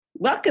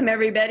Welcome,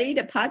 everybody,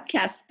 to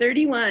podcast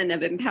 31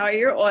 of Empower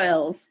Your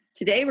Oils.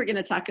 Today, we're going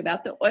to talk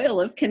about the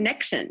oil of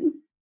connection.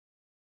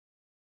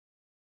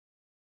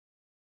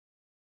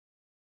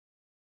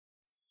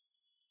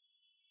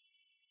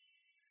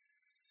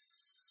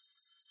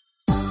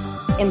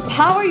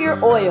 Empower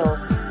Your Oils.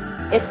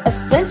 It's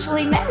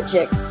essentially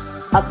magic,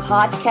 a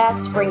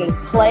podcast bringing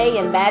play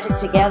and magic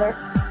together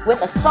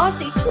with a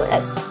saucy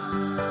twist.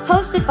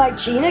 Hosted by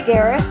Gina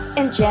Garris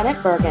and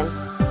Janet Bergen.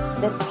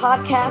 This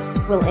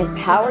podcast will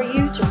empower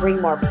you to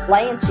bring more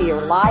play into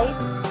your life,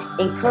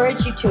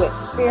 encourage you to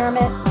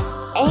experiment,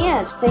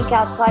 and think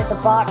outside the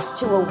box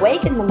to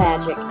awaken the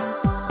magic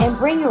and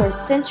bring your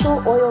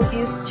essential oil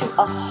use to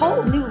a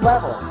whole new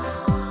level.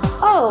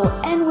 Oh,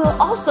 and we'll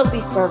also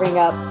be serving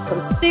up some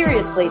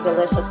seriously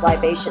delicious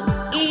libations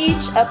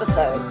each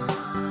episode.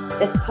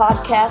 This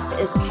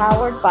podcast is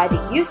powered by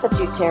the use of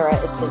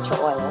doTERRA essential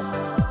oils.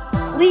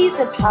 Please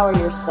empower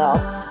yourself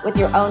with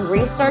your own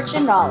research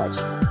and knowledge.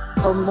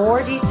 For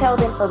more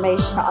detailed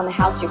information on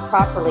how to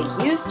properly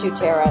use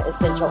doTERRA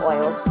essential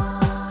oils,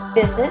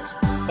 visit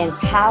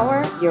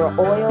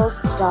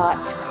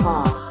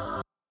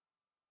empoweryouroils.com.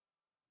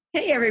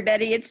 Hey,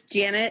 everybody, it's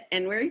Janet,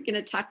 and we're going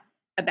to talk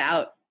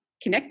about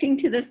connecting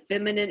to the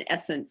feminine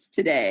essence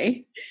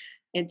today.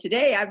 And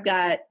today I've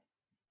got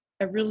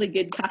a really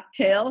good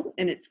cocktail,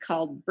 and it's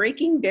called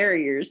Breaking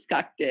Barriers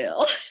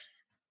Cocktail.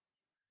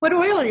 What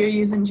oil are you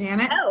using,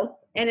 Janet? Oh,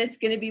 and it's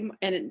going to be,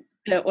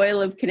 the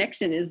oil of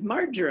connection is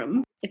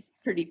marjoram. It's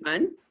pretty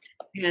fun.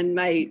 And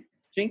my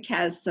drink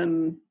has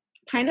some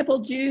pineapple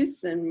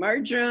juice and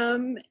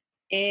marjoram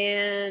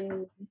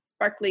and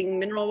sparkling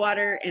mineral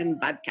water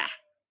and vodka.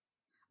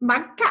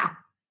 Vodka.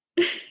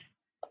 It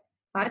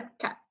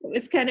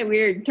was kind of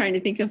weird trying to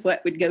think of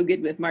what would go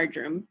good with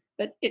marjoram,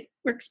 but it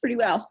works pretty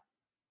well.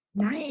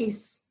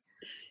 Nice.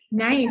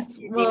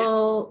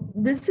 Well,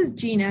 this is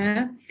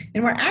Gina,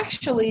 and we're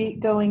actually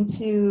going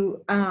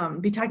to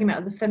be talking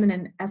about the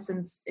feminine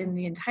essence in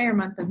the entire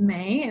month of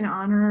May in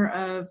honor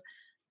of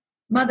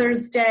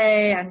Mother's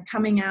Day and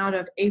coming out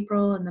of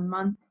April and the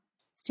month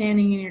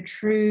standing in your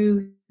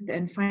truth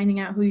and finding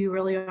out who you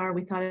really are.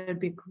 We thought it would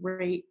be a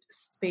great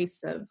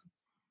space of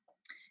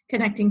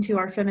connecting to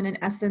our feminine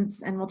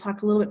essence, and we'll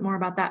talk a little bit more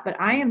about that. But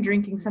I am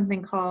drinking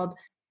something called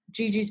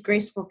Gigi's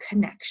Graceful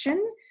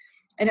Connection.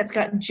 And it's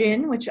got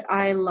gin, which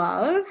I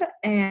love,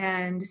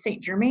 and Saint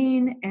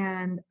Germain,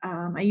 and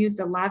I used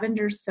a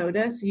lavender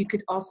soda. So you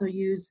could also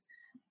use,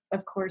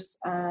 of course,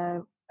 a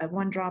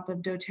 1 drop of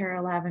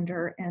doTERRA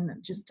lavender and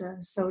just a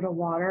soda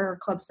water or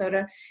club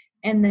soda,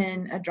 and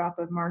then a drop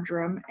of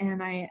marjoram.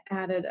 And I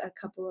added a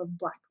couple of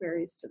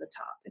blackberries to the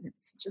top, and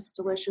it's just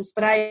delicious.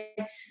 But I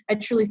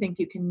truly think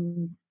you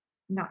can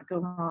not go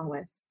wrong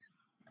with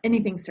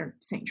anything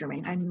Saint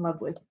Germain. I'm in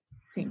love with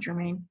Saint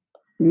Germain.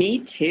 Me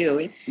too.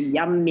 It's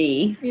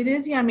yummy. It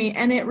is yummy.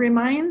 And it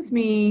reminds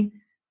me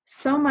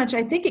so much.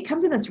 I think it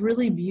comes in this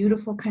really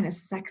beautiful kind of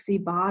sexy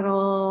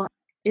bottle.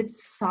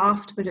 It's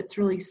soft, but it's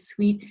really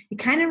sweet. It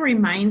kind of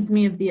reminds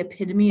me of the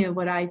epitome of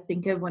what I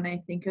think of when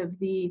I think of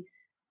the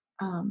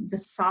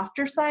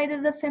softer side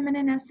of the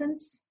feminine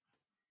essence.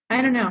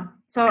 I don't know.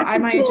 So I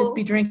might just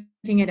be drinking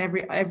it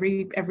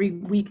every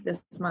week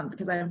this month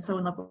because I am so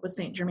in love with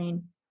Saint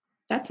Germain.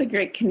 That's a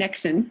great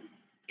connection.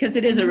 Because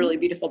it is a really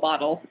beautiful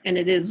bottle, and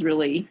it is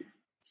really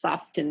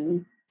soft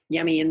and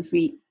yummy and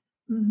sweet.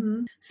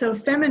 Mm-hmm. So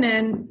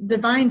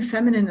divine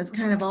feminine is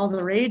kind of all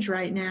the rage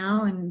right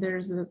now, and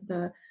there's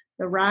the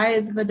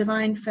rise of the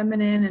divine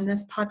feminine, and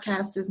this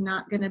podcast is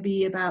not going to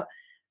be about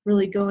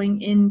really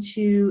going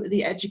into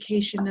the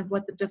education of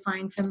what the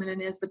divine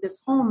feminine is, but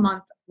this whole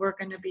month we're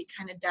going to be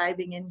kind of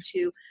diving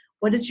into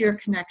what is your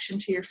connection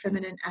to your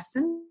feminine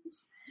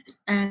essence.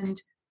 And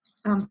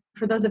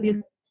for those of you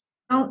who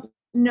don't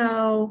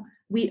know,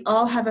 we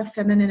all have a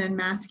feminine and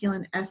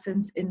masculine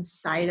essence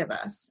inside of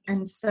us.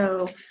 And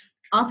so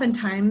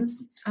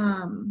oftentimes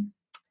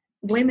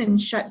women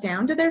shut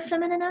down to their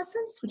feminine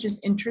essence, which is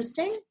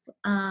interesting.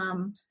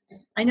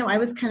 I know I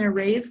was kind of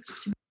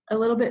raised to be a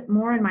little bit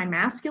more in my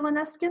masculine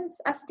essence,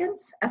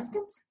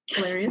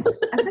 hilarious,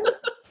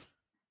 essence,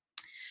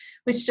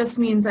 which just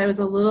means I was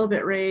a little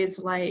bit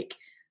raised like,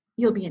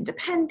 you'll be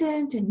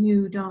independent and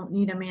you don't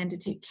need a man to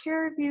take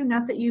care of you.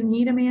 Not that you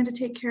need a man to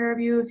take care of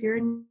you if you're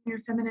in your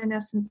feminine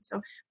essence. So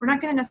we're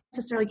not going to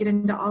necessarily get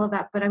into all of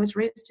that, but I was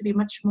raised to be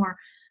much more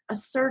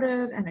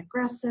assertive and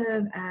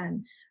aggressive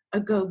and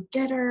a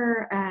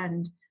go-getter.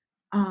 And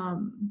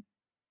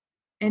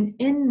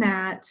in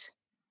that,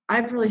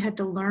 I've really had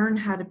to learn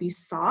how to be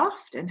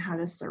soft and how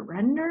to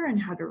surrender and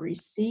how to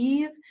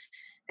receive.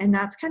 And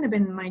that's kind of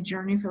been my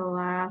journey for the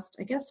last,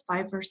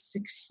 5 or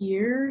 6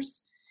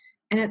 years.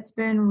 And it's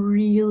been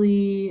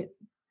really,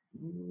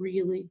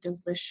 really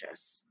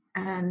delicious.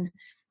 And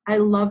I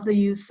love the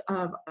use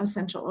of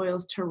essential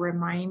oils to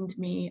remind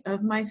me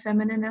of my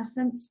feminine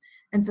essence.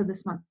 And so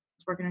this month,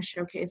 we're going to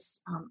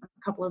showcase a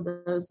couple of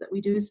those that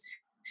we do.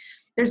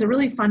 There's a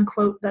really fun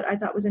quote that I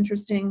thought was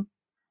interesting.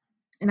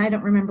 And I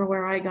don't remember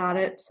where I got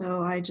it.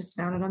 So I just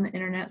found it on the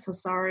internet. So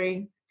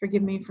sorry,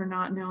 forgive me for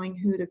not knowing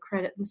who to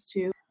credit this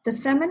to. The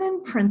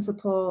feminine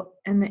principle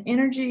and the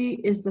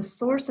energy is the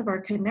source of our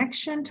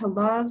connection to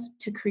love,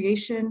 to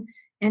creation,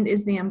 and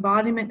is the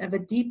embodiment of a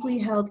deeply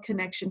held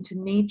connection to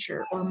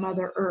nature or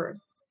Mother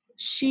Earth.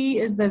 She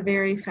is the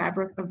very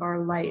fabric of our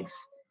life.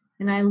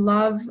 And I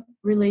love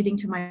relating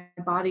to my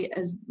body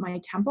as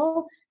my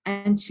temple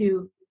and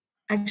to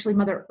actually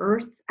Mother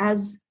Earth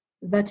as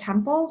the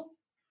temple,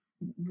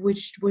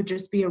 which would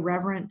just be a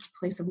reverent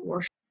place of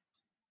worship.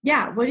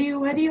 Yeah, what do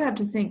you have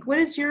to think? What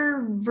is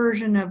your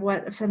version of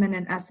what a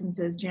feminine essence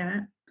is,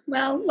 Janet?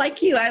 Well,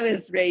 like you, I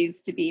was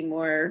raised to be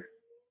more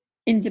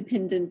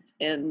independent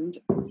and,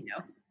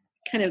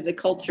 kind of the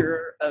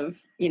culture of,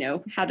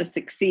 how to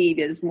succeed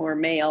is more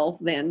male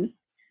than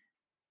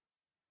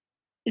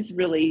is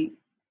really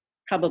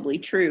probably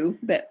true.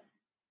 But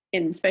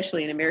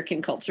especially in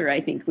American culture, I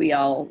think we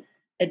all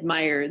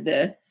admire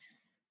the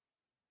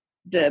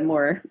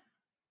more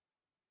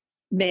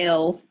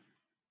male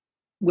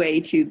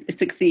way to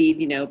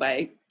succeed,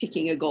 by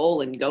picking a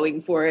goal and going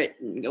for it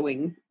and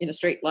going in a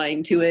straight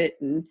line to it.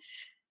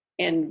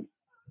 And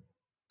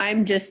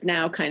I'm just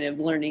now kind of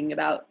learning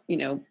about,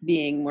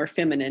 being more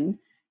feminine,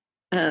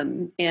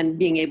 and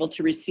being able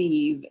to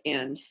receive,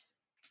 and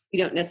we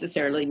don't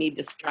necessarily need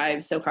to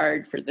strive so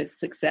hard for the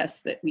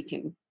success, that we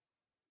can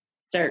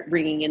start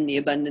bringing in the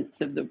abundance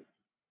of the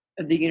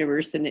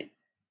universe, and it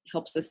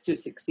helps us to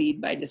succeed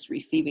by just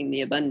receiving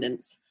the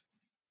abundance.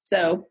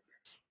 So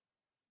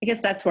I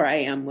guess that's where I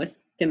am with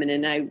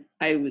feminine.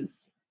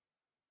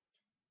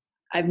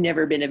 I've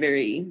never been a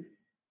very,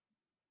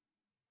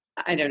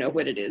 I don't know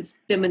what it is,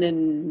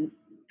 feminine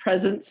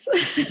presence.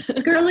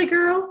 Girly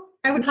girl?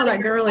 I would call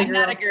that girly girl.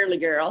 I'm not a girly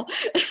girl.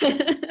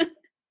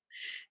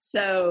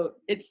 So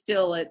it's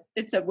still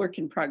it's a work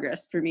in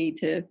progress for me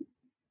to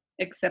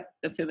accept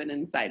the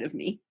feminine side of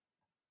me.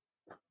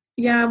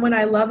 Yeah, what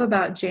I love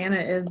about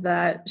Janet is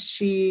that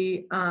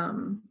she,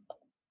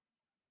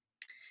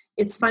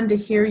 it's fun to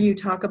hear you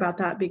talk about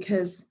that,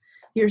 because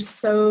you're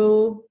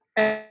so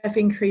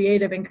effing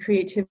creative, and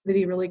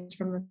creativity really comes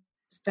from the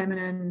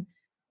feminine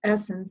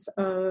essence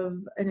of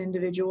an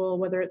individual,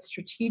 whether it's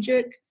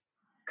strategic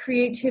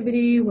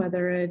creativity,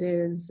 whether it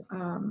is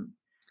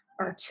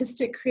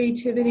artistic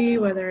creativity,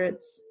 whether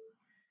it's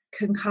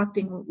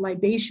concocting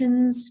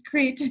libations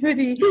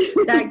creativity,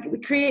 that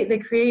create the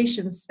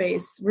creation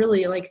space.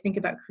 Really, like, think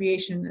about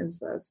creation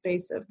as a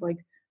space of, like,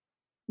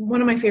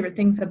 one of my favorite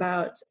things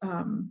about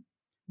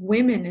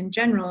women in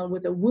general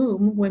with a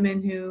womb.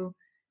 Women who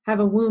have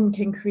a womb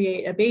can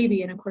create a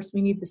baby, and of course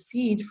we need the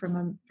seed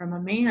from a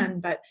man,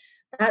 but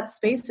that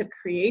space of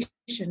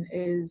creation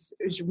is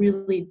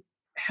really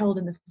held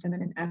in the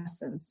feminine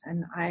essence.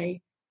 And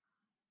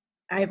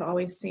I've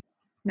always seen,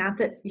 not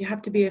that you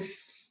have to be a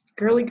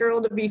girly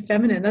girl to be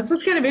feminine. That's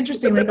what's kind of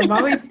interesting. Like,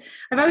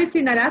 I've always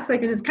seen that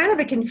aspect, and it's kind of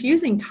a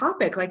confusing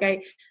topic. Like,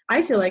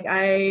 I feel like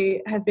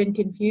I have been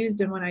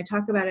confused, and when I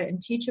talk about it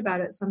and teach about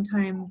it,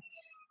 sometimes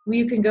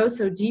you can go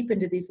so deep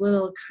into these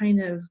little kind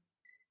of,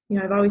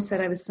 I've always said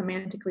I was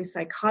semantically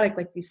psychotic,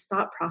 like these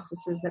thought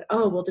processes that,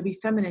 oh, well, to be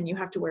feminine, you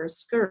have to wear a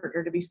skirt,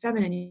 or to be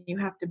feminine, you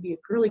have to be a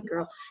girly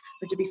girl,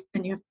 or to be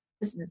feminine, you have to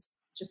listen. It's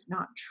just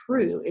not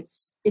true.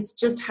 It's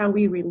just how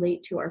we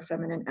relate to our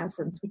feminine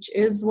essence, which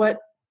is what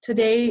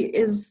today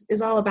is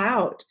all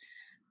about.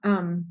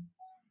 So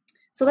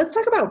let's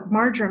talk about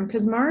marjoram,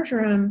 because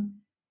marjoram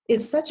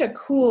is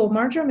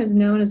marjoram is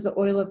known as the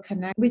oil of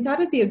connect. We thought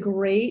it'd be a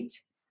great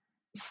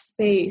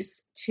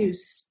space to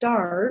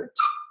start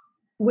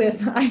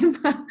with. I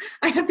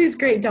have these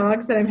great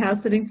dogs that I'm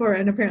house sitting for,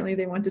 and apparently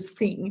they want to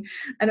sing.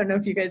 I don't know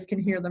if you guys can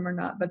hear them or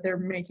not, but they're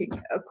making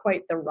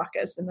quite the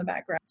ruckus in the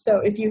background. So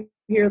if you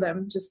hear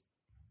them, just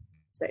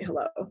say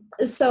hello.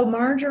 So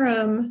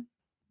marjoram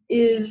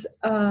is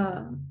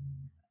a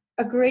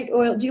great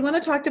oil. Do you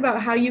want to talk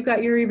about how you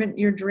got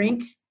your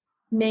drink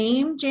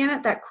name,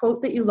 Janet? That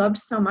quote that you loved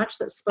so much,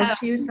 that spoke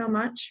to you so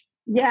much?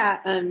 Yeah.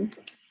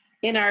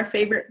 In our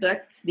favorite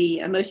book, The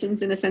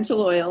Emotions in Essential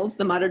Oils,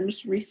 the modern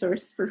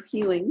resource for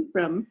healing,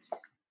 from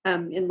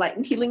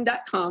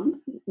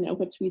enlightenedhealing.com,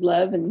 which we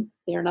love, and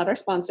they are not our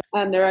sponsor.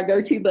 They're our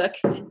go-to book.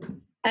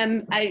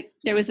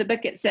 There was a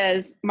book that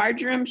says,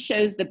 marjoram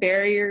shows the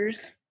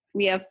barriers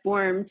we have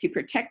formed to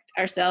protect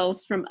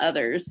ourselves from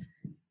others.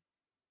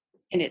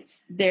 And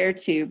it's there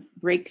to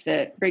break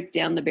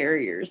down the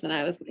barriers. And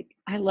I was like,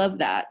 I love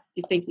that.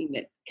 Thinking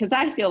that, because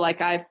I feel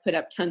like I've put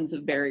up tons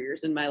of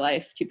barriers in my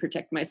life to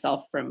protect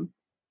myself from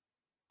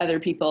other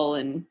people,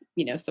 and,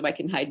 so I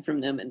can hide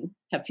from them and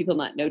have people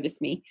not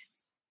notice me.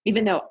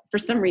 Even though for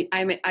some reason,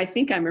 I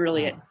think I'm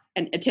really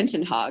an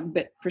attention hog,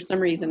 but for some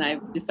reason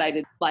I've decided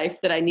in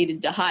life that I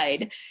needed to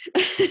hide.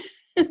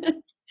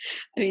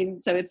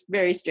 So it's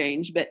very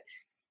strange, but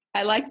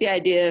I like the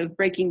idea of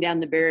breaking down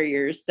the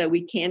barriers so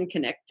we can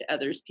connect to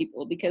others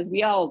people, because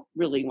we all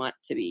really want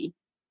to be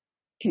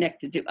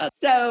connected to others.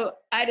 So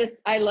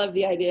I love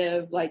the idea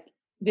of, like,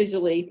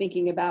 visually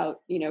thinking about,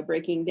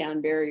 breaking down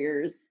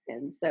barriers.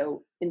 And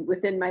so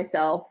within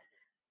myself,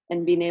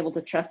 and being able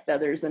to trust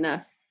others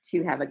enough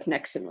to have a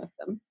connection with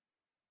them.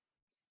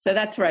 So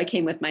that's where I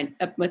came with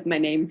my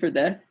name for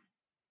the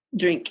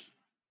drink.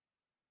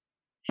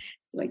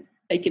 So like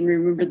I can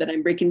remember that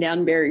I'm breaking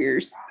down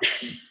barriers.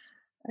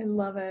 I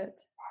love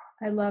it.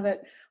 I love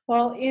it.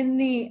 Well, in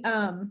the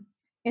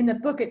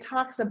book, it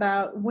talks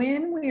about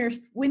when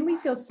we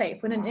feel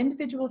safe, when an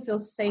individual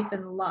feels safe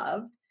and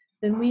loved,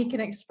 then we can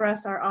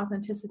express our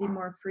authenticity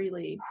more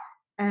freely.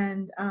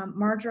 And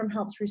marjoram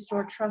helps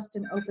restore trust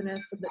and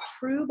openness so that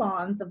true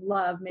bonds of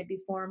love may be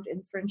formed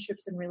in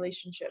friendships and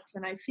relationships.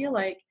 And I feel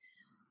like,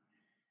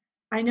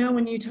 I know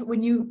when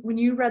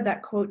you read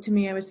that quote to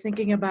me, I was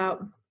thinking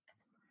about,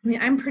 I mean,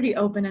 I'm pretty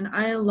open and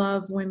I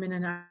love women,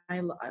 and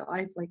I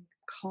like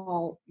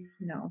call,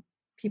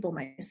 people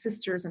my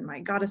sisters and my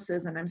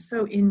goddesses, and I'm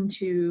so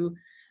into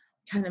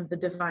kind of the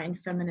divine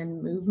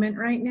feminine movement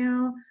right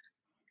now.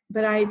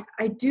 But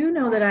I do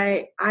know that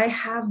I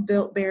have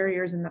built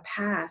barriers in the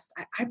past.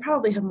 I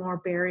probably have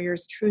more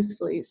barriers,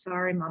 truthfully,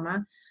 sorry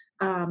mama,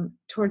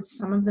 towards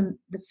some of the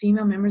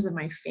female members of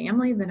my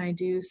family than I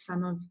do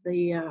some of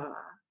the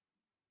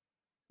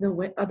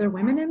other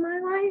women in my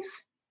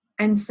life.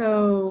 And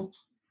so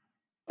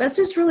that's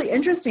just really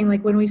interesting.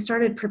 Like when we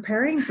started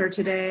preparing for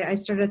today, I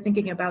started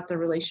thinking about the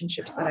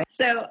relationships that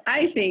So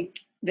I think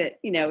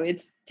that,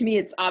 to me,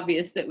 it's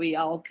obvious that we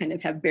all kind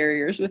of have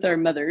barriers with our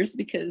mothers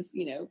because,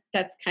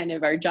 that's kind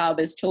of our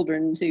job as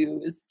children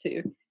too, is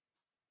to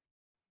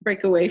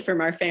break away from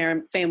our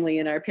family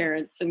and our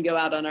parents and go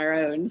out on our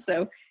own.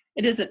 So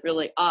it isn't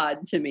really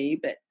odd to me,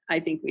 but I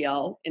think we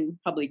all, and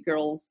probably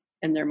girls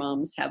and their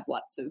moms, have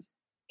lots of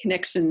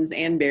connections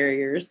and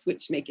barriers,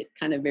 which make it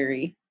kind of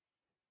very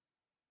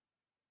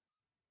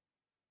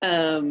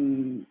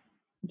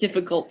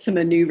difficult to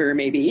maneuver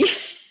maybe.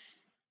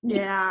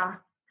 Yeah.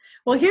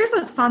 Well, here's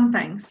what's fun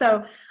thing.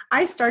 So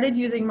I started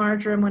using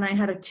marjoram when I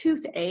had a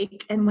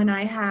toothache and when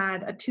I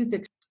had a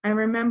toothache. I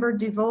remember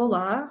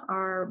Devola,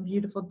 our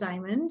beautiful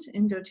diamond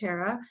in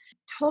doTERRA,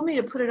 told me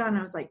to put it on.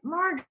 I was like,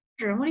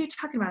 marjoram, what are you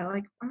talking about?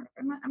 Like, I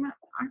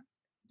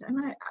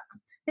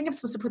think I'm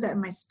supposed to put that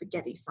in my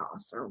spaghetti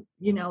sauce, or,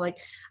 I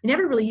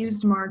never really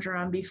used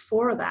marjoram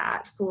before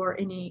that for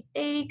any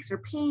aches or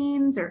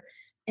pains or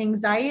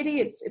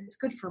anxiety. It's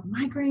good for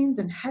migraines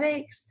and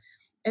headaches.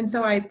 And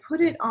so I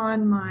put it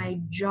on my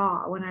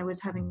jaw when I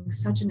was having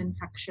such an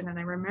infection. And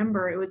I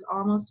remember it was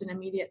almost an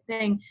immediate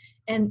thing.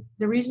 And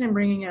the reason I'm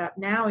bringing it up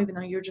now, even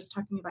though you're just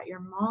talking about your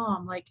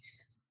mom, like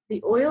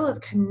the oil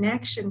of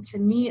connection, to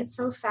me, it's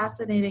so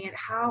fascinating at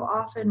how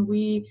often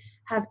we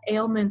have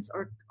ailments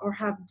or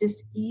have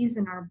dis-ease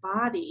in our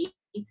body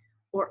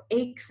or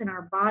aches in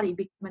our body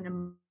become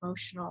an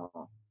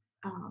emotional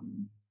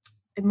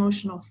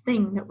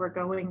thing that we're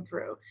going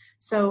through.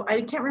 So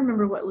I can't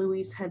remember what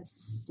Louise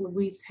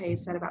Hay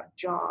said about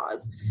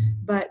jaws,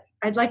 but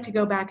I'd like to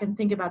go back and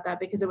think about that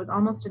because it was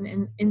almost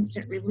an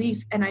instant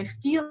relief. And I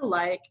feel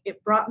like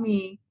it brought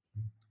me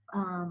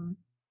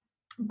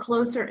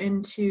closer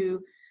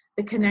into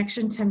the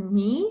connection to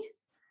me.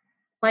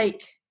 I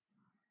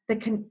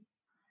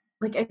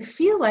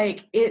feel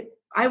like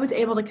I was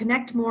able to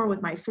connect more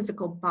with my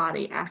physical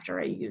body after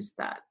I used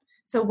that.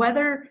 So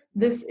whether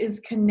this is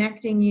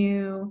connecting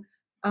you,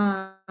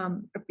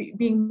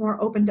 being more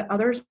open to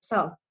others,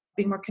 self,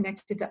 being more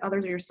connected to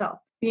others or yourself,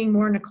 being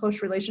more in a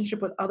close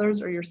relationship with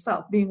others or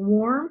yourself, being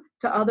warm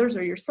to others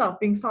or yourself,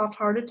 being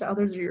soft-hearted to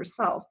others or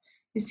yourself.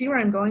 You see where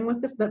I'm going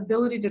with this? The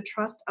ability to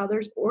trust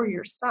others or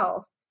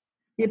yourself,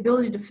 the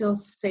ability to feel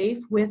safe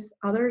with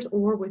others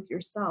or with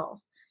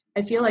yourself.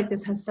 I feel like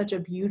this has such a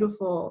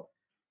beautiful,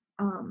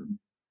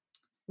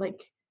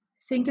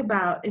 think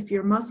about if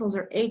your muscles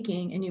are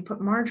aching and you put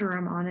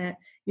marjoram on it,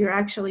 you're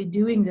actually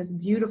doing this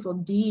beautiful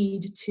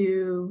deed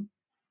to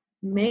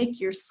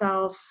make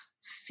yourself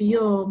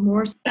feel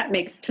more. That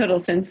makes total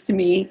sense to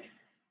me.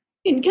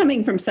 And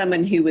coming from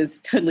someone who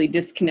was totally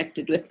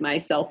disconnected with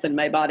myself and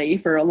my body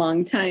for a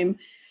long time,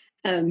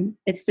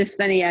 it's just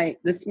funny.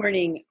 This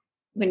morning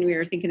when we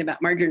were thinking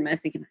about marjoram, I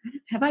was thinking,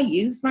 have I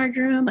used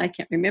marjoram? I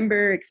can't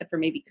remember, except for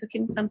maybe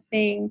cooking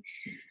something.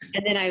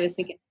 And then I was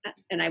thinking,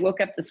 and I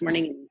woke up this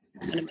morning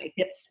and one of my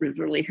hips was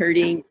really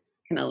hurting,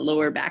 kind of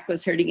lower back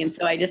was hurting. And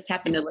so I just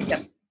happened to look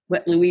up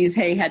what Louise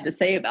Hay had to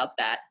say about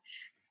that.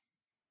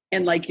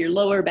 And like your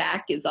lower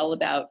back is all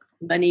about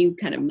money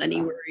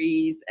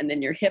worries. And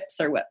then your hips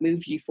are what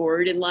moves you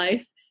forward in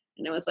life.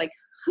 And I was like,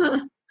 huh.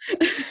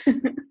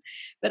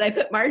 But I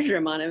put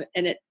marjoram on it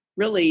and it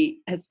really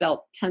has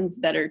felt tons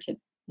better to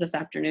this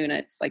afternoon.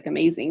 It's like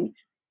amazing.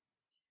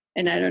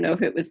 And I don't know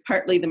if it was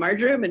partly the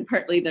marjoram and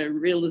partly the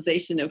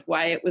realization of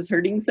why it was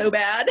hurting so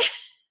bad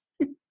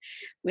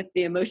with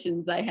the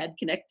emotions I had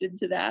connected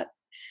to that.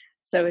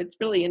 So it's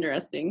really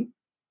interesting.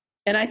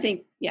 And I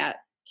think, to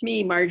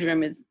me,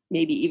 marjoram is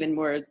maybe even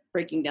more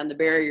breaking down the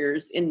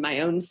barriers in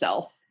my own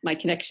self, my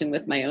connection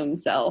with my own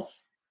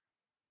self.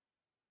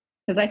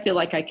 Because I feel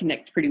like I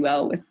connect pretty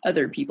well with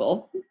other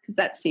people, because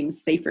that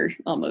seems safer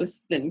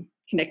almost than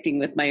connecting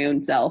with my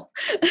own self.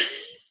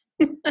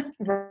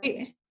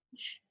 Right.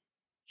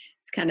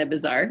 It's kind of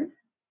bizarre.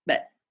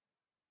 But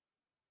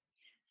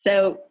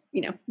so,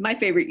 my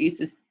favorite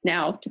use is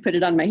now to put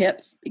it on my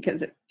hips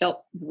because it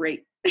felt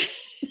great.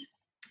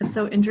 It's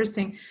so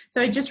interesting.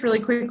 So I just really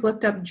quick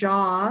looked up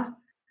jaw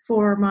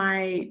for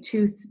my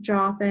tooth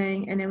jaw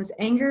thing, and it was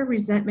anger,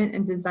 resentment,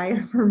 and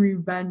desire for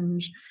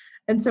revenge.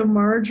 And so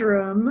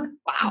marjoram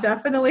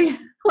definitely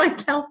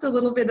like helped a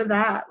little bit of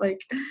that.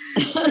 Like,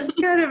 it's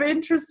kind of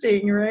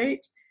interesting,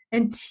 right?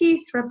 And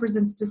teeth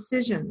represents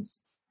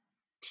decisions.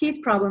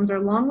 Teeth problems are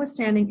long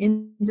withstanding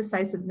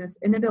indecisiveness,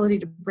 inability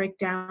to break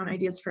down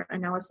ideas for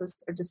analysis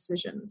or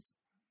decisions,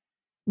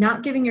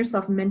 not giving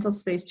yourself mental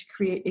space to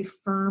create a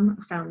firm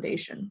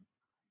foundation.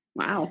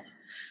 Wow.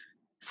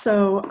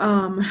 So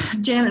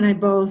Janet and I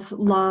both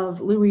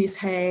love Louise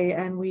Hay,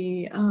 and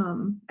we,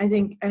 I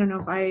don't know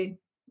if I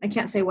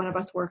can't say one of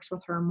us works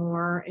with her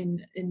more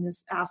in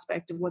this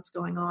aspect of what's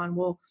going on.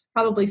 We'll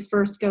probably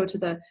first go to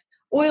the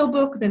oil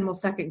book, then we'll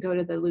second go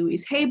to the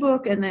Louise Hay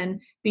book, and then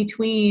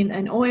between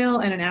an oil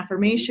and an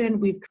affirmation,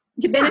 we've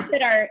to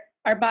benefit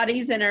our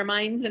bodies and our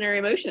minds and our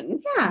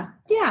emotions.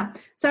 Yeah.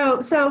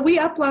 So we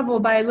up level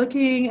by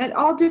looking at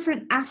all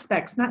different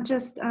aspects, not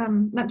just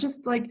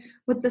like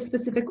what the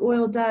specific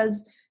oil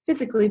does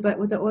physically, but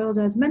what the oil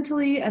does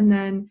mentally. And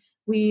then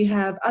we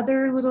have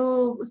other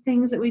little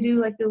things that we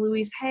do, like the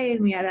Louise Hay,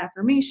 and we add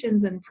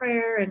affirmations and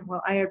prayer. And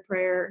well, I add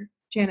prayer,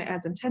 Janet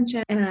adds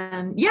intention.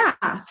 And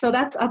so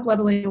that's up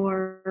leveling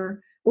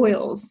your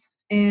oils.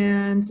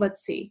 And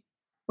let's see,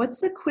 what's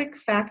the quick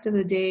fact of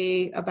the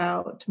day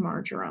about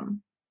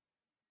marjoram?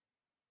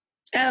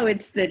 Oh,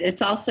 it's that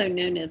it's also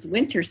known as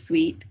winter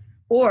sweet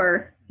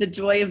or the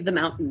joy of the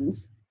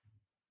mountains.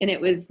 And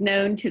it was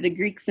known to the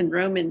Greeks and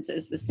Romans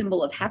as the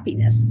symbol of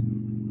happiness.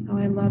 Oh,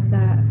 I love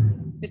that.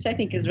 Which I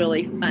think is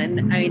really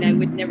fun. I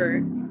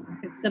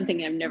mean, it's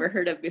something I've never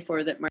heard of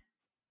before.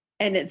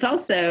 And it's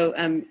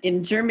also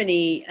in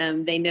Germany,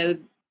 they know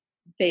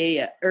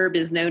the herb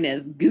is known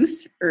as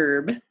goose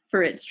herb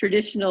for its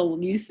traditional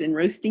use in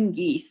roasting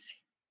geese.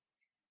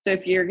 So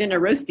if you're going to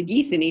roast a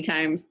goose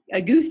anytime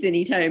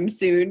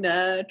soon,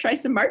 try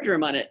some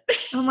marjoram on it.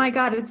 Oh my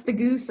God, it's the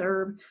goose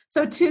herb.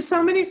 So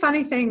many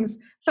funny things.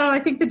 So I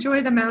think the joy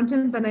of the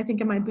mountains, and I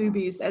think of my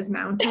boobies as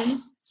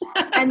mountains.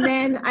 And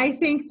then I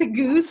think the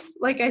goose,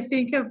 like I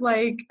think of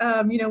like,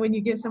 when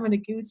you give someone a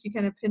goose, you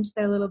kind of pinch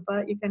their little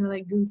butt, you kind of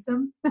like goose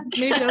them.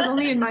 Maybe that was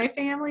only in my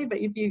family, but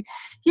if you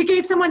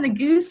gave someone the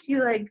goose,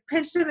 you like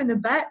pinched them in the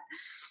butt.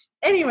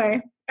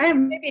 Anyway, I have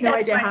no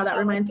idea how that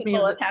reminds me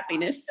of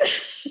happiness.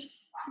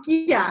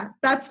 Yeah,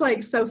 that's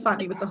like so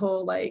funny with the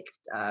whole like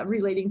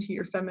relating to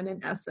your feminine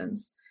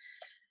essence.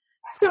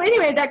 So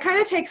anyway, that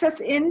kind of takes us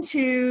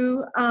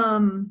into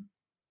our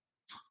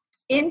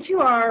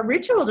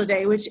ritual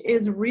today, which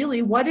is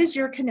really, what is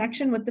your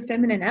connection with the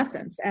feminine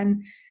essence?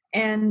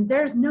 And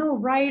there's no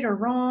right or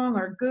wrong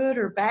or good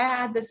or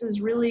bad. This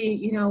is really,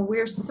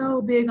 we're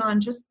so big on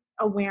just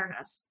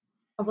awareness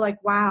of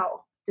like,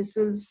 wow, this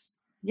is,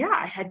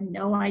 I had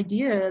no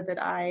idea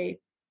that I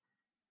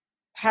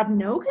have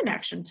no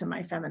connection to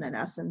my feminine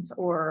essence,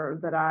 or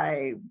that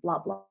I blah,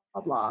 blah,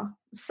 blah, blah.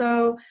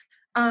 So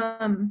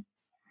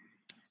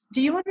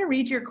do you want to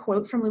read your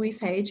quote from Louise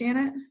Hay,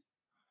 Janet?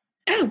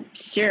 Oh,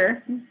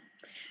 sure.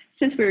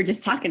 Since we were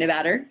just talking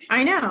about her.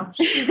 I know.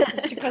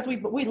 Because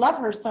we love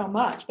her so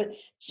much. But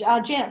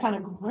Janet found a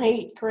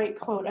great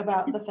quote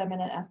about the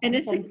feminine essence. And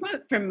it's a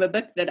quote from a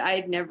book that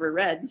I'd never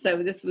read,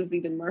 so this was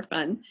even more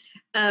fun.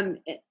 And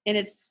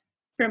it's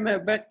from a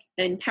book,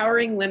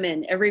 Empowering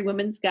Women, Every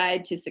Woman's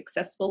Guide to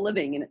Successful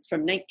Living, and it's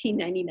from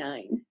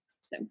 1999.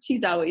 So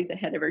she's always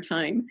ahead of her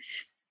time.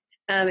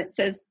 It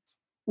says,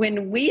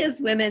 when we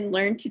as women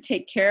learn to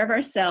take care of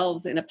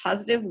ourselves in a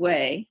positive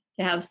way,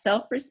 to have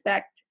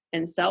self-respect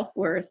and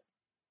self-worth,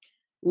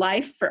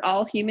 life for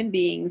all human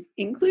beings,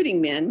 including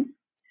men,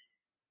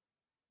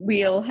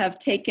 we'll have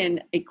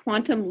taken a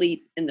quantum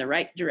leap in the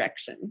right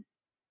direction.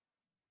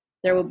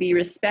 There will be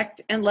respect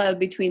and love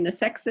between the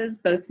sexes.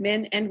 Both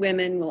men and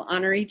women will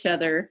honor each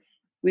other.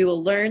 We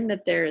will learn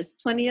that there is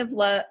plenty of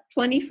love,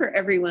 plenty for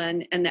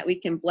everyone, and that we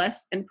can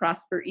bless and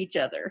prosper each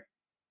other.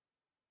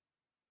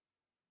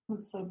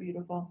 That's so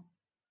beautiful.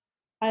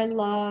 I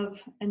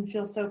love and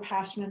feel so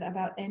passionate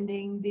about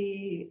ending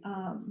the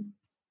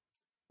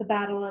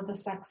battle of the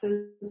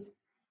sexes.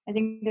 I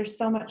think there's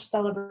so much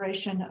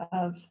celebration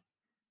of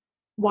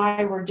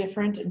why we're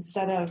different,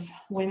 instead of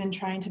women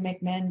trying to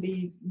make men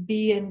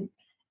be and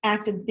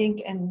act and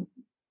think and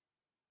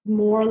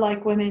more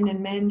like women,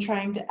 and men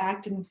trying to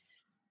act and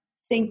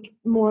think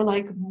more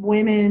like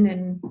women.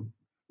 And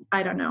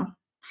I don't know.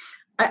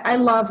 I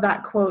love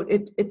that quote.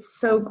 It's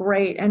so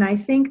great. And I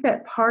think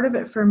that part of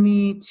it for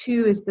me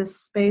too is this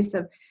space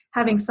of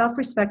having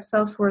self-respect,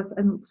 self-worth,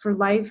 and for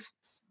life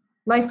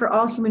for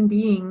all human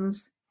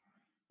beings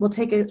will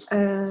take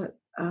a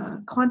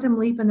quantum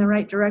leap in the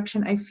right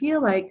direction. I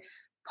feel like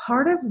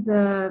part of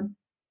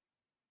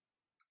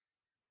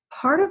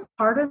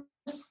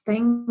this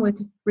thing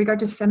with regard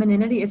to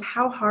femininity is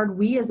how hard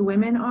we as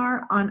women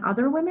are on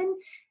other women,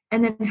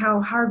 and then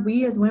how hard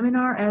we as women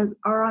are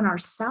on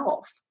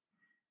ourselves.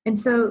 And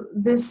so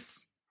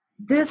this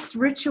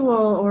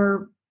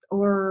ritual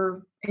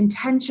or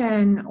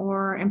intention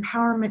or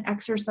empowerment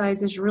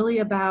exercise is really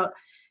about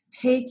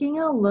taking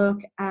a look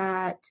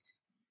at,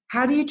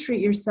 how do you treat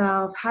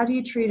yourself? How do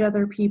you treat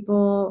other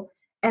people?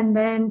 And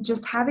then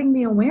just having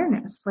the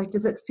awareness, like,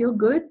 does it feel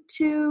good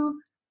to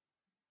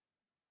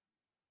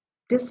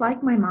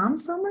dislike my mom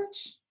so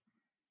much?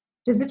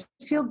 Does it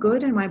feel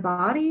good in my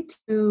body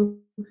to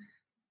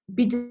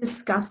be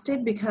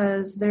disgusted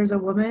because there's a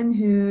woman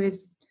who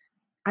is,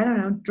 I don't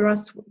know,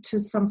 dressed to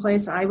some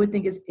place I would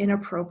think is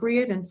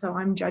inappropriate, and so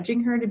I'm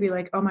judging her to be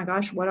like, oh my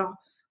gosh, what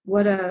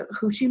a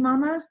hoochie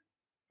mama,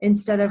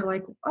 instead of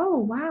like, oh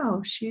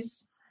wow,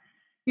 she's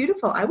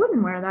beautiful. I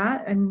wouldn't wear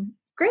that, and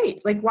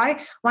great. Like, why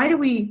do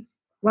we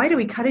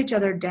cut each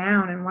other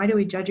down, and why do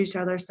we judge each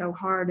other so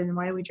hard, and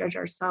why do we judge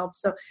ourselves?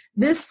 So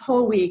this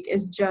whole week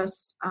is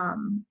just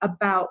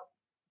about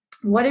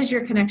what is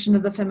your connection to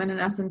the feminine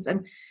essence,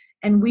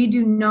 and we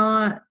do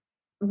not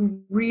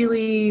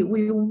really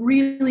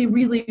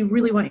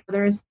want you.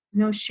 There is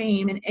no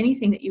shame in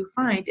anything that you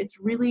find. It's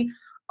really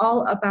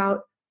all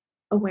about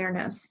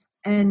awareness.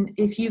 And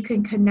if you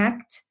can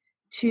connect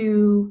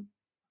to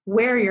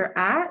where you're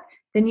at,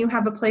 then you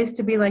have a place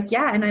to be like,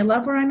 yeah, and I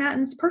love where I'm at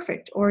and it's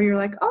perfect. Or you're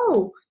like,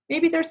 oh,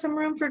 maybe there's some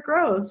room for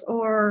growth.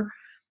 Or,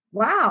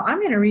 wow, I'm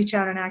going to reach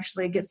out and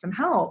actually get some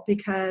help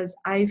because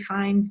I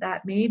find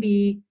that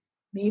maybe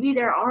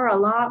there are a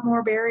lot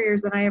more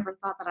barriers than I ever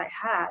thought that I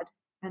had.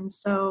 And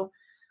so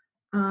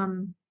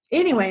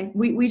anyway,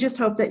 we just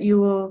hope that you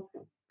will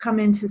come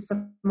into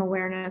some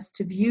awareness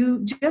to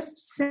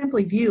just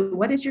simply view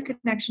what is your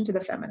connection to the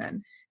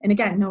feminine. And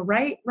again, no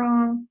right,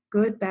 wrong,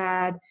 good,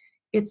 bad.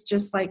 It's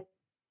just like,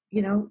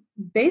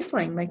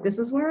 baseline, like this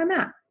is where I'm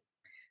at.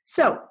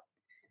 So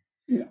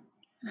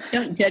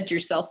don't judge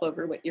yourself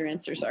over what your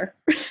answers are.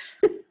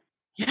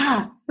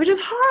 Yeah, which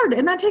is hard.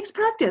 And that takes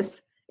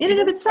practice in and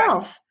of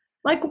itself.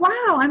 Like,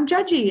 wow, I'm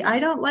judgy. I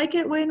don't like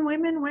it when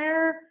women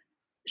wear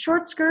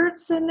short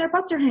skirts and their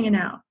butts are hanging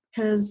out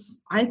because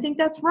I think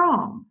that's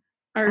wrong.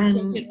 Or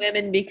judging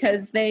women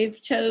because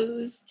they've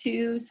chose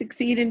to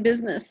succeed in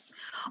business.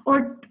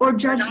 Or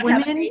judge or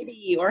women. Have a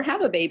baby, or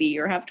have a baby,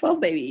 or have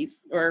 12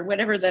 babies, or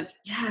whatever the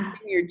thing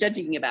you're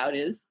judging about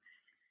is.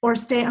 Or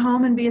stay at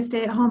home and be a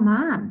stay-at-home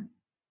mom,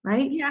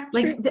 right?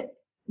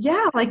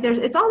 Yeah, like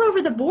it's all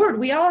over the board.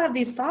 We all have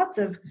these thoughts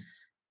of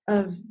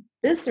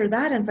this or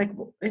that, and it's like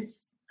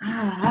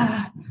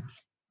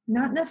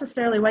not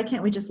necessarily why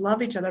can't we just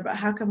love each other, but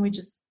how can we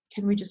just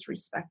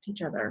respect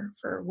each other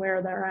for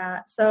where they're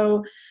at.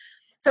 So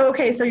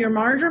okay, so your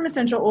marjoram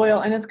essential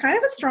oil, and it's kind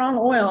of a strong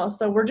oil,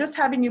 so we're just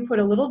having you put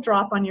a little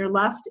drop on your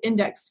left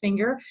index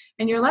finger,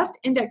 and your left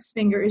index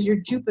finger is your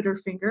Jupiter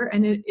finger,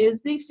 and it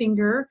is the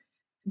finger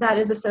that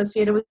is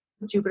associated with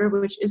Jupiter,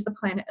 which is the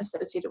planet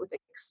associated with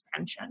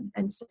expansion.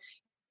 And so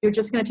you're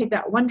just going to take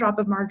that one drop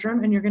of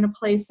marjoram and you're going to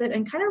place it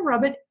and kind of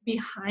rub it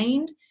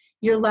behind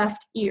your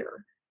left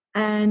ear.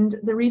 And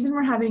the reason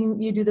we're having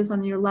you do this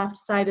on your left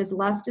side is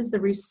left is the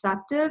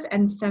receptive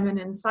and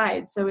feminine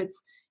side. So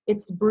it's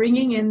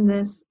bringing in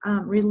this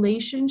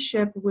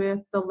relationship with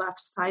the left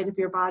side of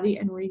your body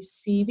and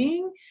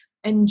receiving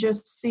and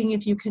just seeing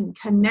if you can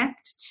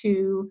connect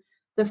to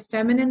the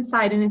feminine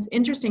side. And it's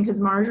interesting because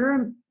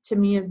marjoram to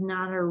me is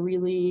not a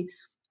really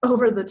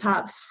over the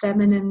top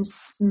feminine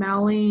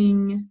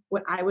smelling,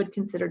 what I would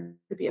consider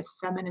to be a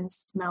feminine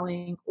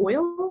smelling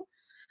oil.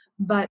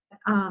 But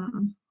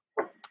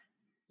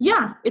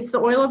it's the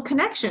oil of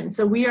connection.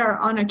 So we are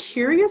on a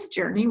curious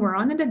journey. We're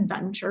on an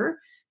adventure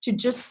to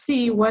just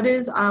see what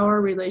is our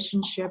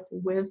relationship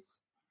with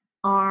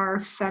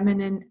our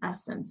feminine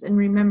essence. And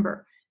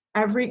remember,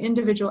 every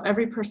individual,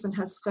 every person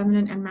has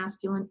feminine and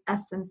masculine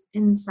essence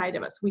inside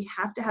of us. We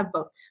have to have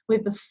both. We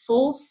have the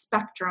full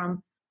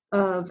spectrum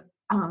of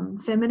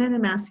feminine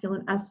and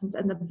masculine essence.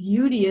 And the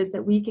beauty is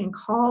that we can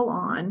call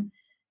on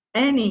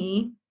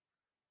any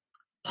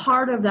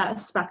part of that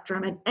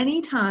spectrum at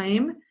any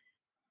time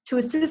to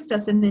assist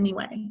us in any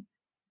way.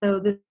 So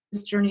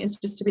this journey is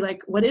just to be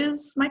like, what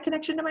is my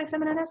connection to my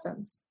feminine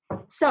essence?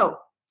 So,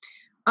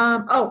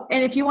 and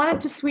if you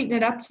wanted to sweeten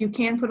it up, you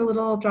can put a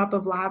little drop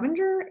of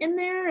lavender in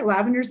there.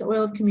 Lavender is the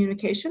oil of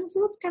communication.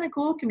 So that's kind of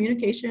cool.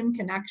 Communication,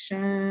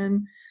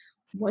 connection.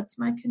 What's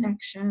my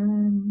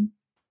connection?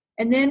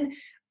 And then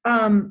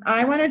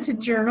I wanted to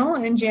journal,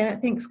 and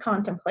Janet thinks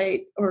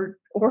contemplate or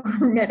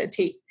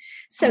meditate.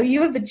 So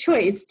you have the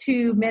choice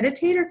to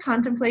meditate or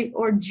contemplate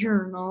or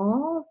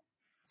journal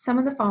some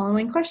of the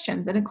following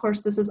questions. And of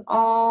course, this is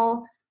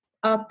all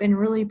up in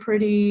really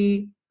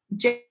pretty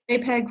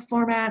JPEG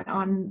format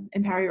on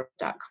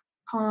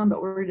empoweryourself.com,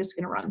 but we're just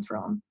going to run through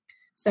them.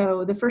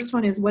 So the first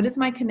one is, what is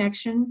my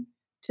connection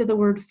to the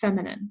word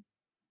feminine?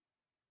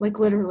 Like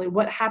literally,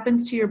 what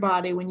happens to your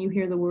body when you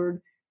hear the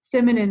word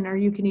feminine, or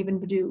you can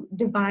even do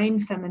divine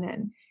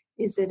feminine?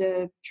 Is it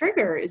a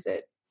trigger? Is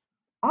it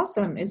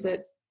awesome? Is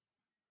it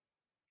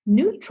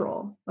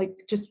neutral? Like,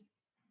 just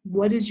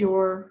what is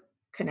your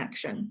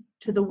connection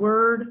to the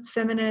word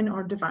feminine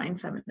or divine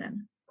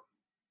feminine?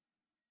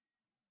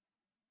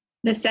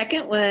 The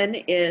second one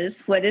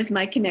is, what is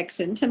my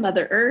connection to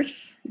Mother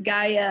Earth,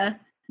 Gaia,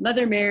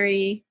 Mother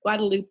Mary,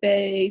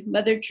 Guadalupe,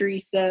 Mother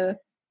Teresa,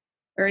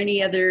 or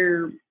any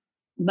other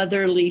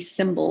motherly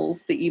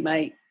symbols that you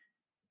might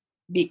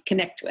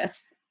connect with?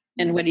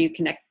 And what do you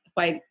connect?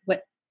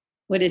 What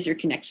What is your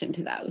connection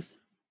to those?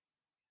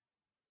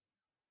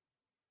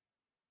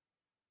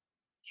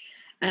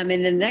 And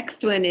the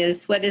next one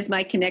is, what is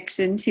my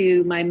connection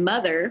to my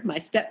mother, my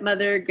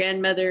stepmother,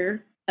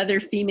 grandmother, other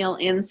female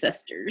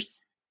ancestors?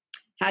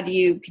 How do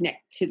you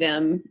connect to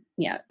them?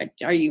 Yeah.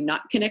 Are you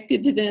not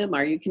connected to them?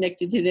 Are you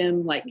connected to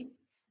them? Like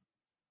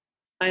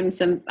I'm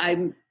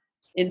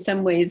in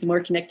some ways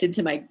more connected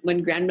to my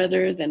one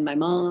grandmother than my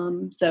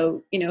mom.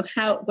 So,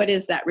 what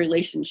is that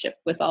relationship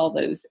with all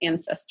those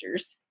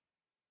ancestors?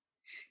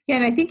 Yeah.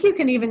 And I think you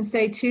can even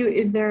say too,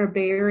 is there a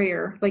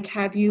barrier? Like,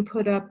 have you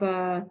put up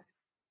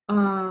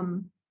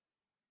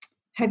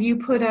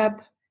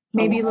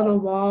maybe little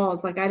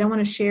walls? Like, I don't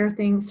want to share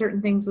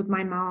certain things with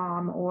my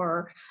mom,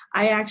 or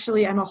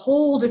I'm a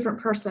whole different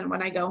person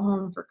when I go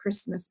home for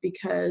Christmas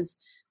because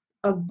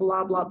of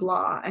blah, blah,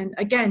 blah. And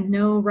again,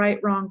 no right,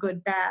 wrong,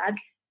 good, bad.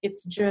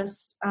 It's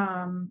just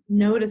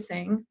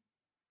noticing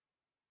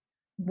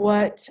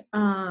what,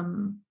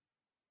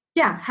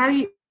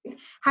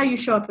 how you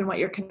show up and what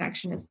your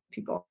connection is to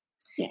people.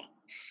 Yeah.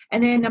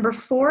 And then number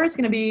 4 is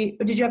going to be,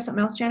 did you have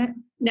something else, Janet?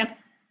 No.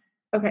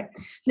 Okay.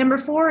 Number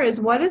 4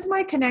 is, what is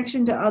my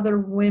connection to other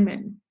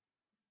women?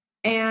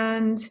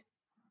 And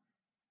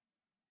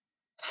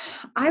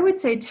I would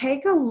say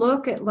take a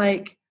look at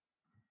like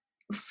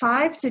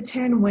 5 to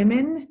 10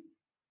 women,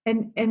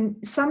 and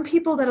some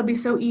people that'll be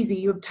so easy.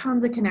 You have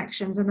tons of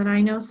connections. And then I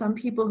know some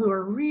people who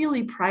are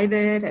really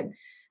private and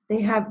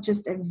they have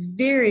just a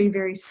very,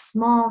 very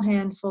small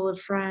handful of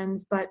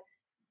friends, but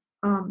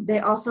they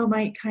also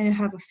might kind of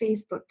have a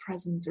Facebook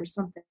presence or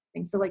something.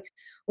 So like,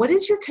 what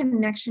is your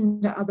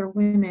connection to other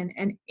women?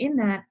 And in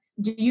that,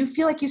 do you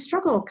feel like you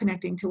struggle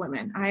connecting to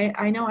women?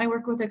 I know I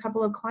work with a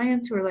couple of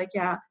clients who are like,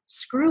 yeah,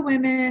 screw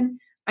women.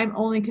 I'm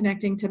only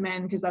connecting to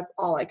men because that's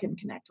all I can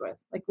connect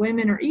with. Like,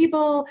 women are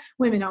evil.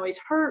 Women always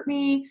hurt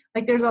me.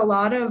 Like, there's a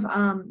lot of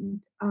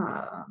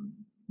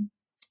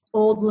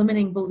old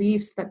limiting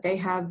beliefs that they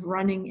have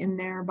running in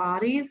their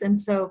bodies. And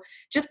so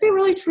just be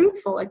really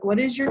truthful. Like, what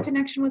is your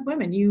connection with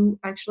women? You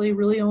actually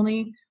really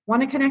only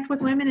want to connect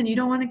with women and you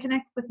don't want to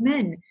connect with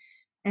men.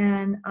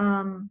 And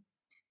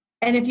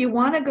if you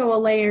want to go a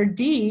layer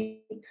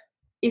deep,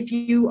 if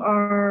you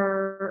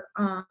know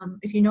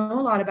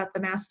a lot about the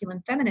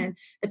masculine, feminine,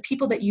 the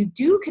people that you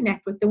do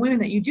connect with, the women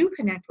that you do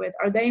connect with,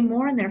 are they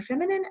more in their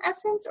feminine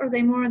essence, or are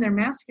they more in their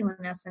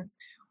masculine essence?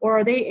 Or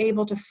are they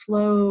able to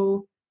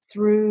flow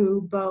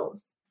through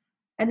both?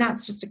 And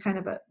that's just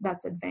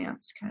that's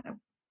advanced kind of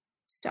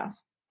stuff.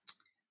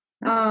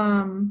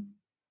 And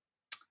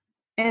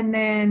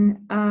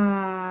then,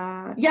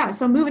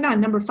 so moving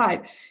on, number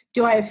 5,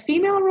 do I have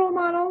female role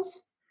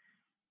models?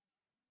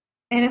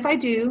 And if I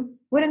do,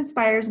 what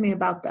inspires me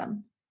about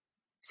them?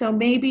 So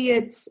maybe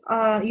it's,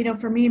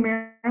 for me,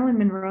 Marilyn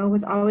Monroe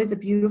was always a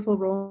beautiful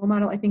role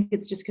model. I think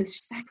it's just because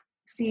she's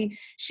sexy.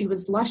 She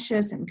was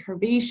luscious and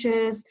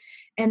curvaceous.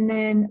 And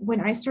then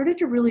when I started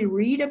to really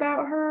read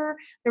about her,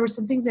 there were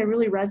some things I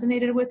really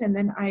resonated with. And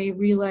then I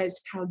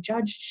realized how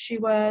judged she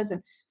was.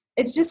 And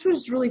it just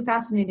was really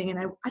fascinating. And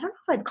I don't know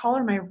if I'd call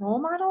her my role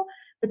model,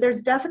 but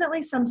there's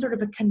definitely some sort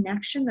of a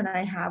connection that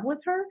I have with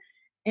her.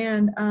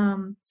 And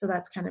so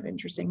that's kind of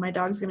interesting. My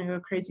dog's going to go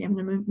crazy. I'm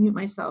going to mute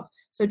myself.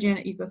 So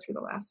Janet, you go through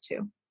the last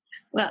 2.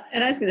 Well,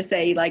 and I was going to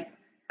say, like,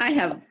 I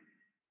have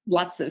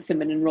lots of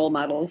feminine role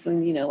models,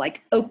 and,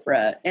 like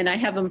Oprah, and I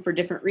have them for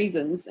different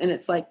reasons. And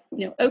it's like,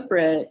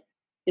 Oprah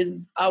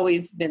has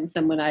always been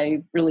someone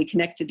I really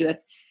connected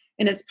with.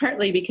 And it's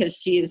partly because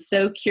she is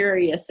so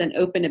curious and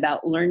open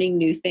about learning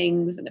new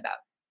things and about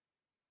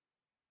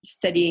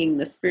studying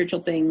the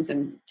spiritual things.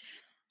 And,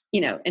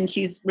 and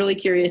she's really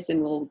curious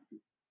and will,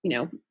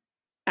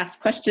 ask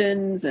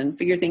questions and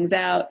figure things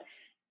out.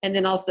 And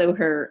then also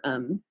her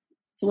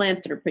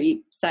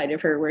philanthropy side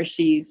of her, where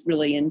she's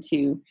really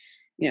into,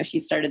 she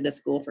started the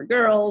school for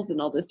girls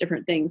and all those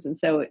different things. And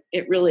so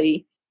it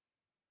really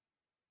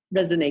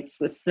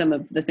resonates with some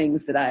of the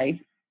things that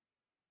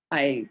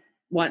I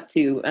want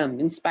to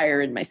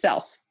inspire in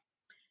myself.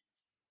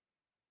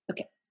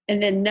 Okay.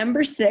 And then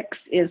number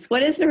 6 is,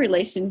 what is the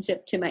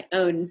relationship to my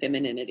own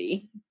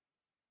femininity?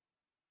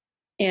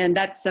 And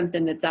that's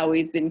something that's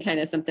always been kind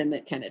of something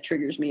that kind of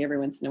triggers me every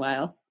once in a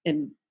while.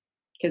 And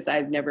because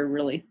I've never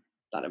really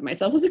thought of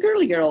myself as a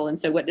girly girl. And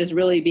so what does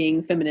really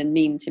being feminine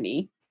mean to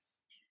me?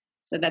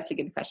 So that's a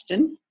good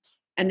question.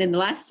 And then the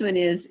last one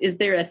is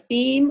there a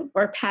theme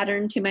or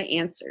pattern to my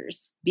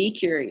answers? Be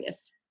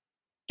curious.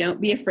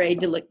 Don't be afraid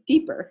to look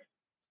deeper.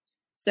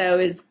 So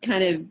is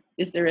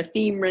there a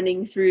theme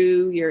running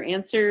through your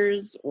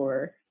answers,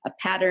 or a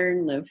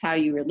pattern of how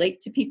you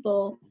relate to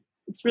people?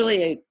 It's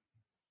really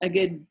a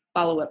good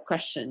follow-up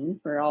question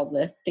for all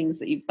the things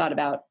that you've thought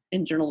about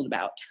and journaled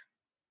about.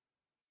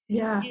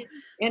 Yeah.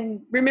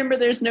 And remember,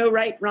 there's no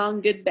right,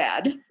 wrong, good,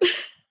 bad.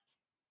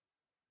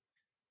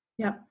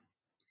 Yep.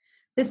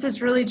 This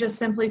is really just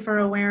simply for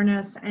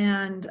awareness.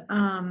 And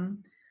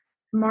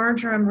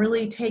Marjoram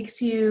really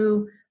takes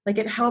you, like,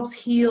 it helps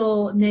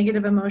heal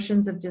negative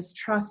emotions of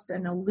distrust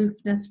and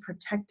aloofness,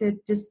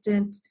 protected,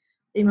 distant,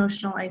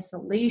 emotional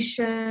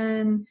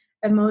isolation,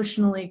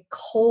 emotionally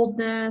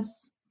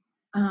coldness.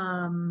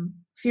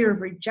 fear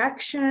of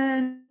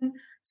rejection.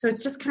 So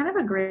it's just kind of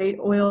a great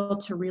oil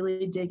to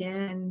really dig in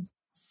and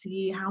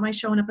see, how am I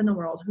showing up in the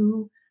world?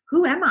 Who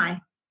am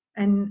I?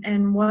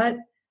 And what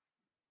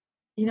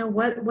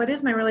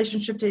is my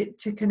relationship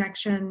to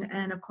connection?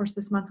 And of course,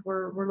 this month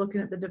we're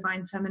looking at the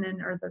divine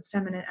feminine, or the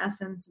feminine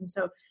essence. And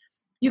so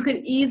you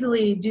could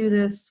easily do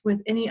this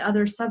with any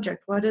other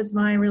subject. What is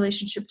my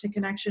relationship to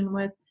connection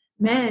with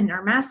men,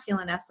 or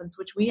masculine essence,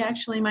 which we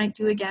actually might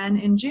do again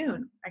in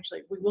June.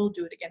 Actually, we will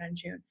do it again in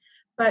June.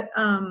 But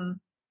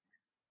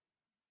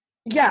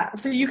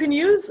so you can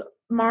use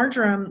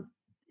marjoram,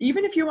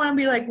 even if you want to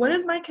be like, what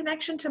is my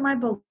connection to my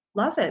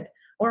beloved,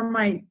 or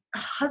my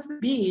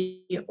husband,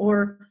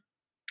 or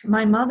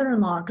my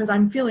mother-in-law, because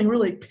I'm feeling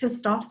really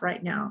pissed off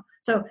right now.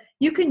 So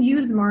you can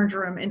use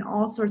marjoram in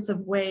all sorts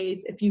of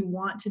ways if you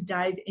want to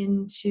dive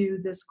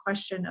into this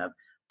question of,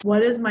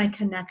 what is my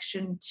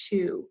connection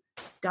to ...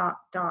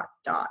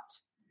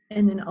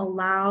 and then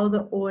allow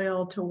the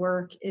oil to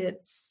work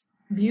its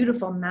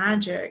beautiful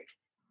magic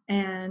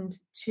and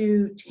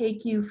to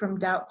take you from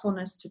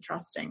doubtfulness to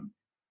trusting.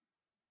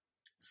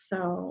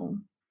 So,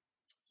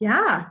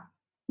 yeah.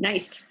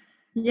 Nice.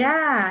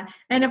 Yeah.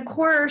 And of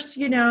course,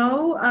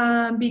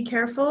 be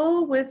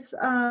careful with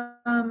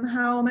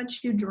how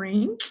much you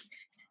drink.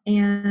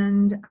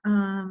 And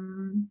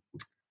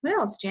what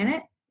else,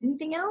 Janet?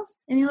 Anything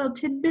else? Any little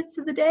tidbits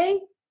of the day?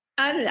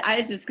 I don't know. I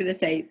was just going to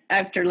say,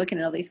 after looking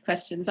at all these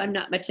questions, I'm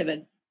not much of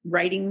a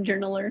writing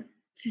journaler.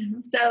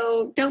 Mm-hmm.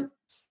 So don't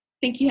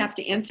think you have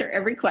to answer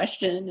every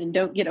question, and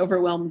don't get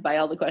overwhelmed by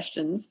all the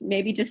questions.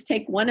 Maybe just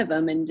take one of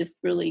them and just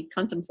really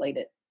contemplate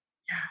it.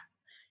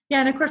 Yeah.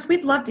 And of course,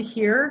 we'd love to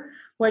hear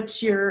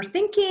what you're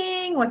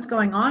thinking, what's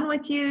going on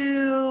with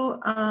you.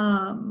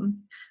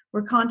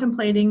 We're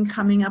contemplating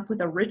coming up with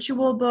a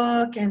ritual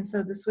book. And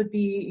so this would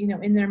be,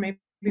 in there maybe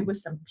with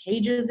some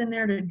pages in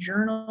there to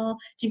journal.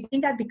 Do you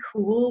think that'd be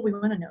cool? We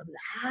want to know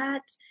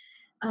that.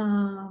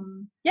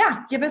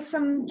 Give us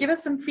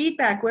some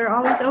feedback. We're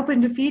always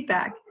open to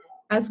feedback,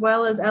 as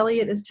well as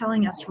Elliot is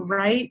telling us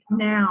right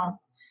now.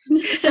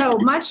 So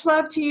much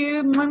love to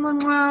you. Mwah, mwah,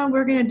 mwah.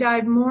 We're going to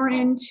dive more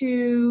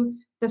into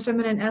the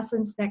feminine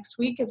essence next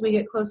week as we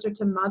get closer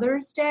to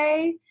Mother's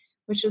Day,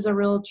 which is a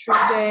real true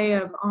day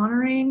of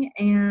honoring.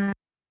 And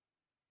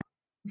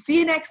see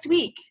you next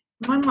week.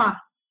 Mwah, mwah.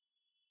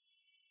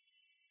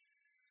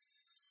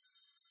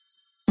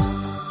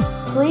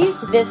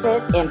 Please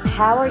visit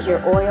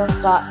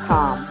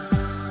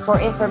empoweryouroils.com for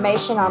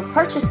information on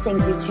purchasing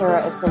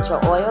doTERRA essential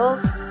oils,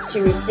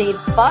 to receive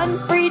fun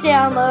free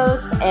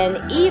downloads,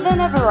 and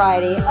even a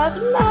variety of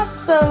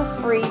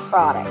not-so-free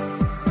products.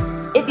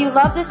 If you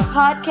love this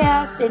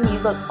podcast and you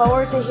look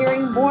forward to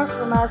hearing more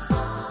from us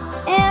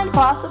and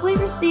possibly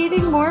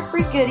receiving more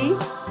free goodies,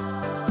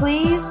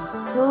 please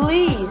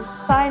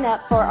sign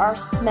up for our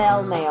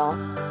smell mail.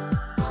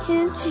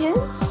 Hint,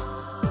 hint.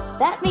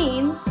 That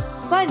means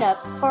sign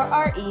up for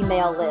our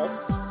email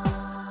list.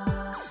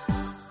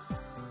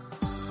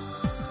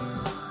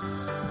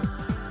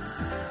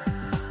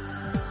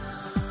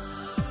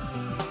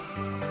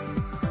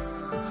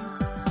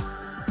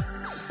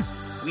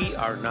 We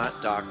are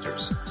not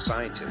doctors,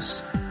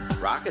 scientists,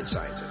 rocket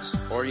scientists,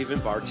 or even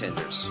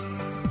bartenders.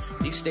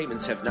 These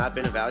statements have not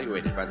been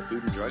evaluated by the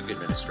Food and Drug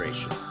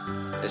Administration.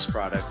 This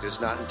product is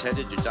not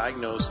intended to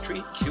diagnose,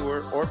 treat,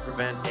 cure, or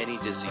prevent any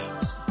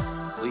disease.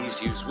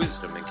 Please use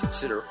wisdom and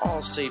consider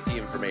all safety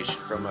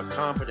information from a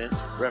competent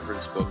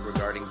reference book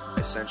regarding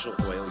essential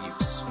oil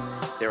use.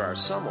 There are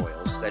some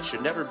oils that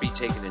should never be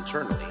taken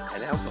internally,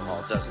 and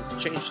alcohol doesn't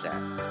change that.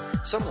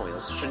 Some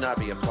oils should not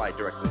be applied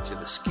directly to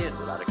the skin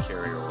without a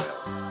carrier oil.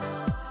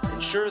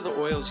 Ensure the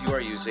oils you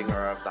are using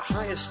are of the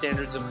highest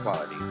standards of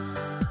quality.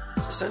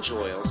 Essential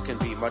oils can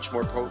be much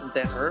more potent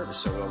than herbs,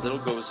 so a little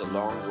goes a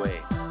long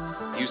way.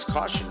 Use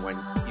caution when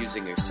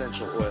using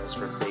essential oils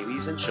for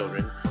babies and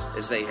children,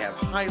 as they have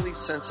highly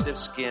sensitive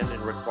skin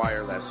and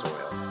require less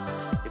oil.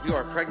 If you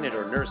are pregnant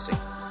or nursing,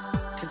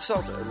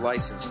 consult a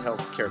licensed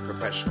healthcare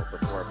professional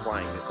before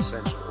applying the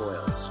essential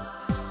oils.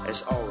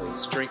 As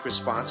always, drink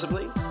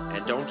responsibly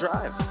and don't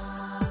drive.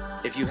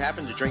 If you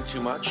happen to drink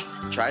too much,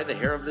 try the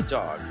hair of the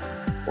dog,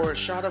 or a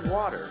shot of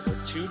water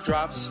with 2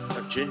 drops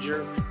of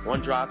ginger,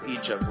 1 drop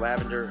each of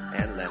lavender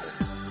and lemon.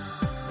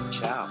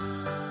 Ciao.